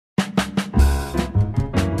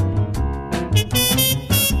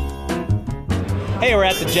Hey, we're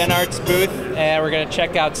at the GenArts booth, and we're going to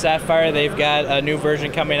check out Sapphire. They've got a new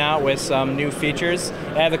version coming out with some new features.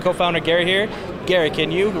 I have the co-founder Gary here. Gary,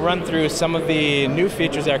 can you run through some of the new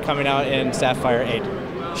features that are coming out in Sapphire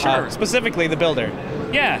 8? Sure. Specifically the Builder.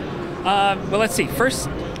 Yeah. Well, let's see. First,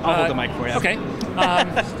 I'll hold the mic for you. Okay.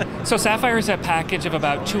 So Sapphire is a package of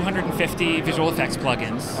about 250 visual effects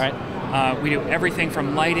plugins. All right. We do everything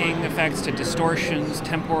from lighting effects to distortions,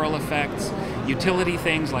 temporal effects, utility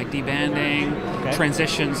things like debanding,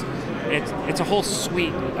 transitions. It's a whole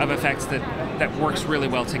suite of effects that works really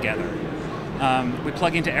well together. We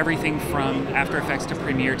plug into everything from After Effects to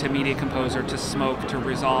Premiere to Media Composer to Smoke to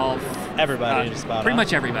Resolve. Everybody, just about. Pretty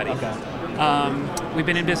much everybody. Okay. We've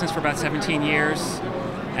been in business for about 17 years,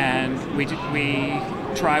 and we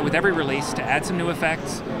try with every release to add some new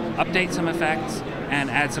effects, update some effects, and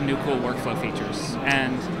add some new cool workflow features.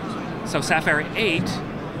 And so Sapphire 8,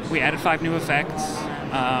 we added 5 new effects.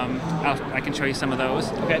 I can show you some of those.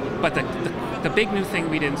 Okay. But the big new thing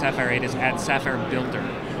we did in Sapphire 8 is add Sapphire Builder.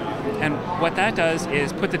 And what that does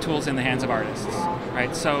is put the tools in the hands of artists,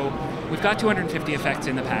 right? So we've got 250 effects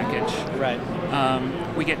in the package. Right.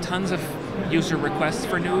 We get tons of user requests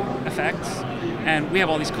for new effects, and we have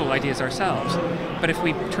all these cool ideas ourselves. But if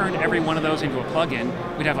we turned every one of those into a plugin,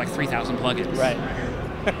 we'd have like 3,000 plugins. Right.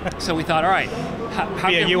 So we thought, all right, how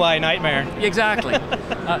be a UI nightmare. Exactly.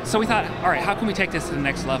 So we thought, all right, how can we take this to the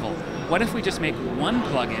next level? What if we just make one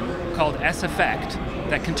plugin called S-Effect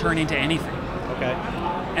that can turn into anything? Okay.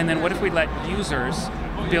 And then what if we let users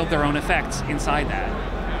build their own effects inside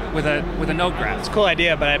that with a node graph? It's a cool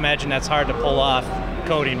idea, but I imagine that's hard to pull off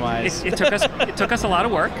coding-wise. It took us a lot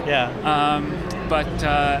of work. Yeah. But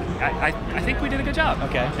I think we did a good job.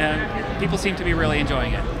 Okay. And people seem to be really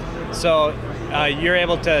enjoying it. So you're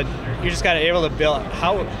able to build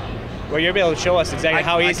you're able to show us exactly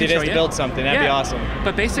how easy it is to build something. That'd be awesome.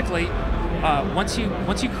 But basically, once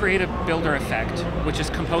you create a builder effect, which is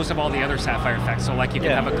composed of all the other Sapphire effects, so like you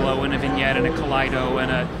can have a glow and a vignette and a kaleido and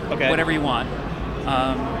a whatever you want.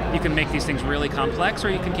 You can make these things really complex, or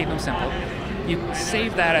you can keep them simple. You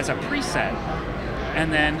save that as a preset,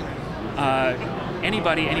 and then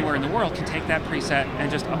anybody anywhere in the world can take that preset and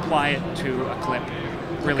just apply it to a clip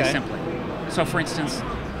really simply. So for instance,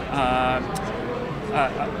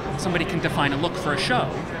 somebody can define a look for a show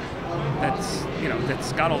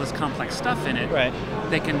that's got all this complex stuff in it. Right.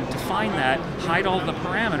 They can define that, hide all the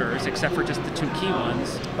parameters except for just the 2 key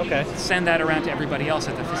ones. Okay. Send that around to everybody else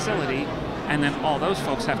at the facility, and then all those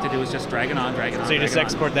folks have to do is just drag it on, drag it on. So you just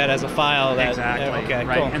export that as a file. Exactly. Okay.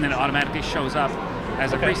 Right. Cool. And then it automatically shows up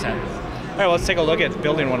as a preset. All right. Well, let's take a look at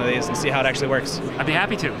building one of these and see how it actually works. I'd be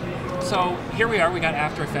happy to. So here we are. We got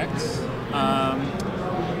After Effects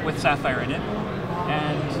with Sapphire in it.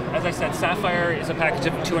 And as I said, Sapphire is a package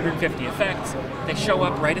of 250 effects. They show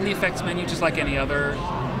up right in the effects menu, just like any other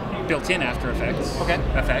built-in After Effects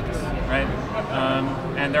effects, right?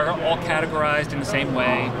 And they're all categorized in the same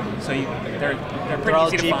way, so they're pretty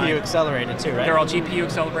easy to find. They're all GPU accelerated too, right? They're all GPU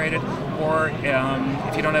accelerated, or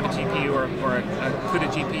if you don't have a GPU or a CUDA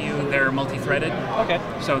GPU, they're multi-threaded. Okay.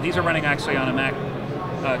 So these are running actually on a Mac,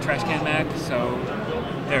 trash can Mac, so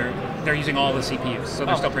they're using all the CPUs, so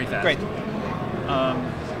they're still pretty fast. Great.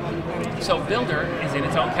 So Builder is in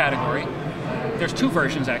its own category. There's 2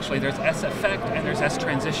 versions actually. There's S-Effect and there's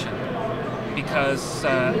S-Transition, because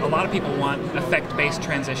a lot of people want effect-based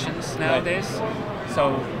transitions nowadays. Right.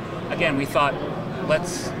 So again, we thought,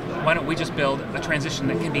 why don't we just build a transition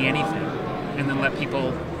that can be anything, and then let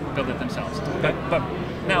people build it themselves. But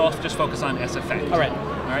now I'll just focus on S-Effect. All right.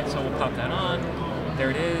 All right. So we'll pop that on. There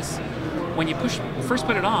it is. When you first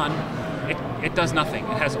put it on, it does nothing.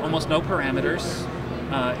 It has almost no parameters.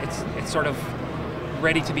 It's sort of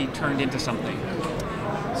ready to be turned into something.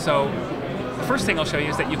 So the first thing I'll show you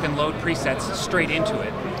is that you can load presets straight into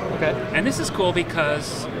it. Okay. And this is cool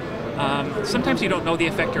because sometimes you don't know the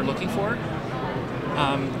effect you're looking for.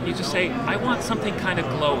 You just say, I want something kind of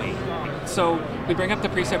glowy. So we bring up the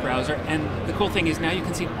preset browser, and the cool thing is now you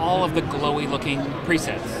can see all of the glowy looking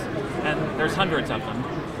presets. And there's hundreds of them.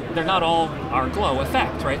 They're not all our glow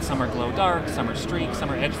effect, right? Some are glow dark, some are streak, some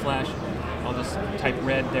are edge flash. I'll just type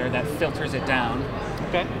red there, that filters it down.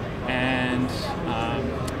 Okay. And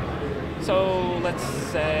so let's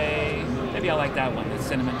say, maybe I like that one, the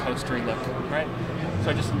cinnamon toastery look, right? So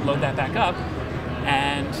I just load that back up,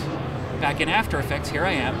 and back in After Effects, here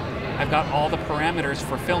I am. I've got all the parameters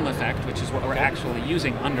for film effect, which is what we're actually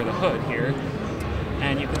using under the hood here.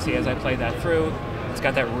 And you can see as I play that through, it's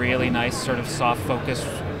got that really nice sort of soft focus,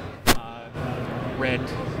 red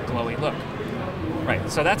glowy look. Right,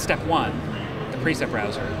 so that's step 1, the preset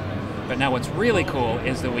browser. But now what's really cool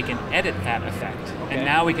is that we can edit that effect. Okay. And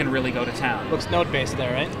now we can really go to town. Looks node-based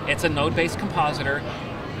there, right? It's a node-based compositor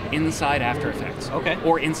inside After Effects. Okay.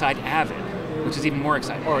 Or inside Avid, which is even more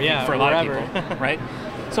exciting or, yeah, for a lot wherever. of people, right?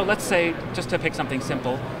 So let's say, just to pick something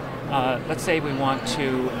simple, let's say we want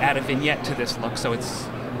to add a vignette to this look, so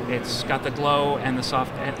it's got the glow and the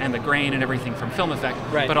soft and the grain and everything from film effect,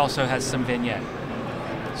 right. but also has some vignette.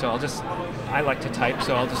 So I like to type,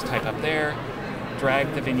 so I'll just type up there,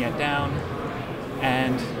 drag the vignette down,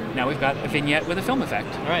 and now we've got a vignette with a film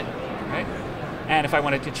effect. All right. Right? And if I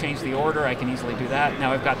wanted to change the order, I can easily do that.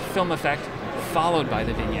 Now I've got film effect followed by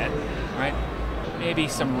the vignette, right? Maybe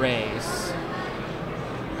some rays,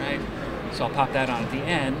 right? So I'll pop that on at the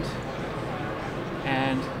end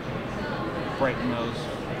and brighten those,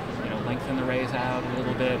 lengthen the rays out a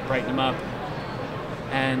little bit, brighten them up.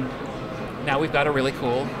 And now we've got a really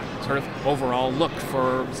cool sort of overall look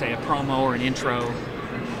for, say, a promo or an intro.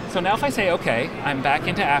 So now if I say, okay, I'm back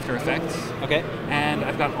into After Effects, okay, and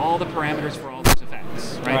I've got all the parameters for all those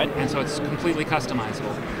effects, right? All right. And so it's completely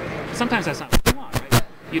customizable. Sometimes that's not what you want,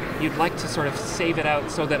 right? You'd like to sort of save it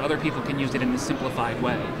out so that other people can use it in a simplified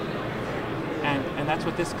way. And that's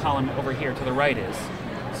what this column over here to the right is.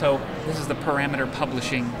 So this is the parameter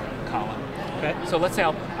publishing column. Okay. So let's say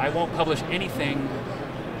I won't publish anything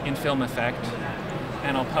in film effect,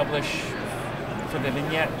 and I'll publish for the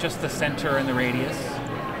vignette just the center and the radius.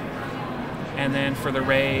 And then for the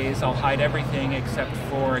rays, I'll hide everything except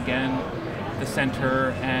for, again, the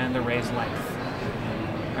center and the ray's length.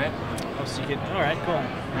 Right? Oh, so you get, all right, cool.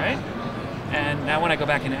 Right? And now when I go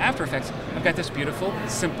back into After Effects, I've got this beautiful,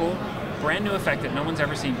 simple, brand new effect that no one's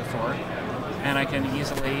ever seen before. And I can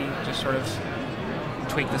easily just sort of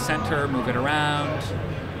tweak the center, move it around,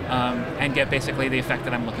 and get basically the effect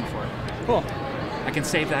that I'm looking for. Cool. I can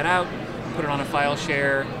save that out, put it on a file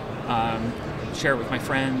share, share it with my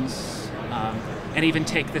friends, and even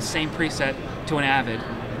take this same preset to an Avid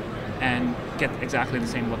and get exactly the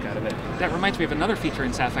same look out of it. That reminds me of another feature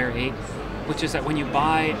in Sapphire 8, which is that when you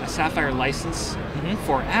buy a Sapphire license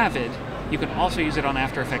for Avid, you can also use it on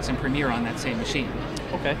After Effects and Premiere on that same machine.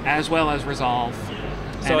 Okay. As well as Resolve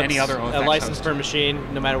and any other OFX a license host. per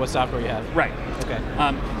machine, no matter what software you have. Right. Okay.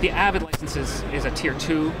 The Avid license is a tier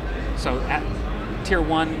 2. So tier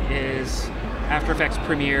 1 is After Effects,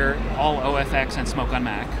 Premiere, all OFX, and Smoke on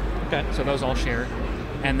Mac. Okay. So those all share.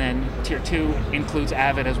 And then tier 2 includes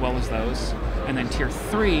Avid as well as those. And then tier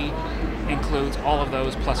 3 includes all of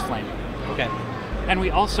those plus Flame. Okay. And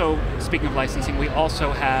we also, speaking of licensing, we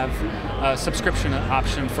also have a subscription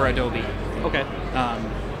option for Adobe. Okay.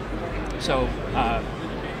 So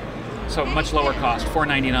much lower cost,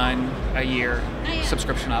 $4.99 a year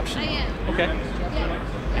subscription option. Okay.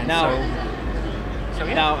 And now,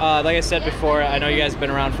 like I said before, I know you guys have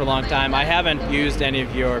been around for a long time. I haven't used any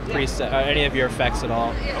of your preset, any of your effects at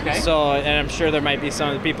all. Okay. So, and I'm sure there might be some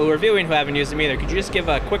of the people who are viewing who haven't used them either. Could you just give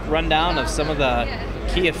a quick rundown of some of the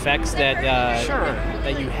key effects that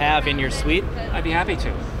that you have in your suite? I'd be happy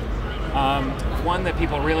to. One that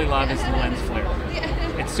people really love is the lens flare.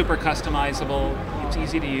 It's super customizable. It's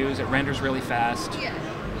easy to use. It renders really fast.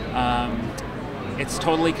 It's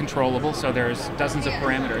totally controllable, so there's dozens of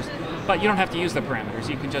parameters. But you don't have to use the parameters.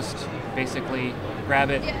 You can just basically grab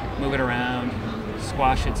it, move it around,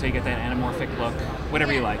 squash it so you get that anamorphic look,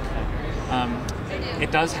 whatever you like.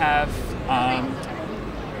 It does have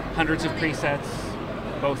hundreds of presets,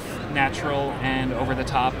 both natural and over the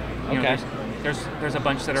top. You know, there's a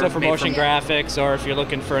bunch that are for motion graphics, or if you're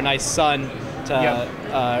looking for a nice sun to,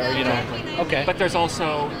 okay. But there's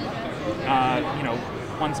also,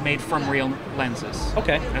 ones made from real lenses.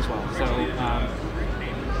 Okay. As well.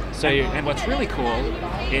 And what's really cool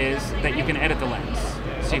is that you can edit the lens.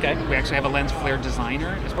 So we actually have a lens flare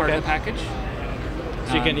designer as part of the package.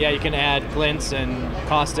 So you can add glints and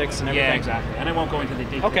caustics and everything. Yeah, exactly. And I won't go into the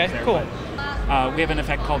details there. Cool. But, we have an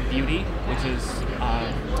effect called Beauty, which is,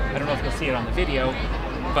 I don't know if you'll see it on the video,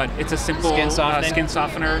 but it's a simple skin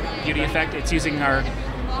softener beauty effect. It's using our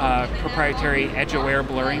proprietary edge-aware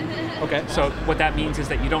blurring. Okay. So what that means is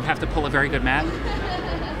that you don't have to pull a very good matte.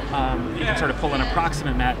 You can sort of pull an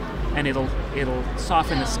approximate matte, and it'll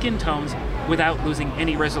soften the skin tones without losing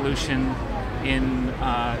any resolution in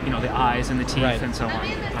the eyes and the teeth and so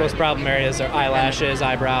on. Those problem areas are eyelashes,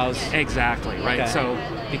 eyebrows. Exactly, right. Okay. So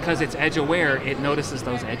because it's edge aware, it notices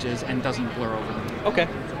those edges and doesn't blur over them. Okay.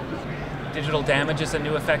 Digital damage is a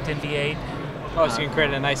new effect in V8. Oh, so you can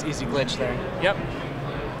create a nice easy glitch there. Yep.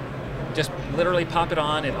 Just literally pop it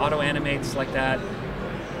on, it auto animates like that.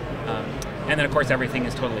 And then of course everything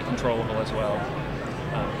is totally controllable as well.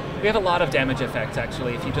 We have a lot of damage effects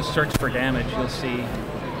actually. If you just search for damage, you'll see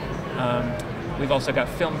We've also got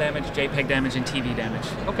film damage, JPEG damage, and TV damage.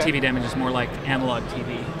 Okay. TV damage is more like analog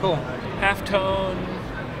TV. Cool. Halftone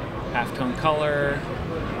color,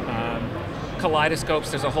 kaleidoscopes.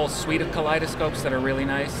 There's a whole suite of kaleidoscopes that are really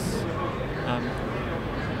nice.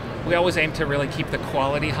 We always aim to really keep the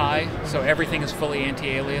quality high, so everything is fully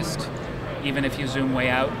anti-aliased, even if you zoom way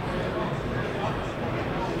out.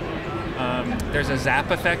 There's a zap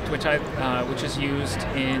effect, which is used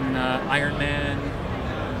in Iron Man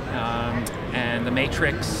and The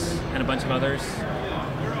Matrix and a bunch of others.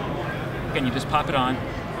 Again, you just pop it on.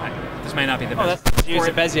 This may not be the best. That's use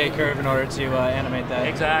a Bezier curve in order to animate that.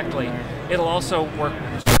 Exactly. It'll also work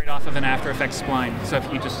straight off of an After Effects spline. So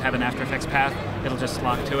if you just have an After Effects path, it'll just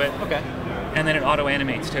lock to it. Okay. And then it auto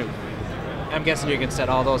animates too. I'm guessing you can set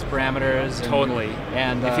all those parameters. Totally.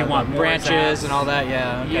 And if you want more branches zaps, and all that,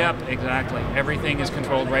 yeah. Okay. Yep, exactly. Everything is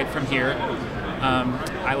controlled right from here.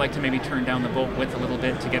 I like to maybe turn down the bolt width a little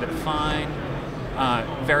bit to get it fine.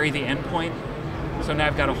 Vary the endpoint. So now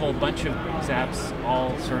I've got a whole bunch of zaps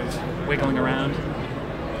all sort of wiggling around.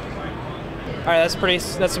 All right, that's pretty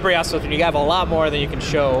awesome. You have a lot more than you can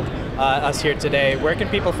show us here today. Where can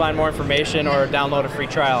people find more information or download a free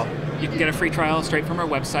trial? You can get a free trial straight from our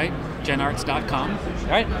website, GenArts.com. All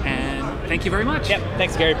right. And thank you very much. Yep.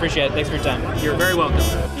 Thanks, Gary. Appreciate it. Thanks for your time. You're very welcome.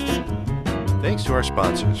 Thanks to our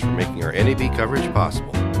sponsors for making our NAB coverage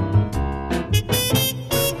possible.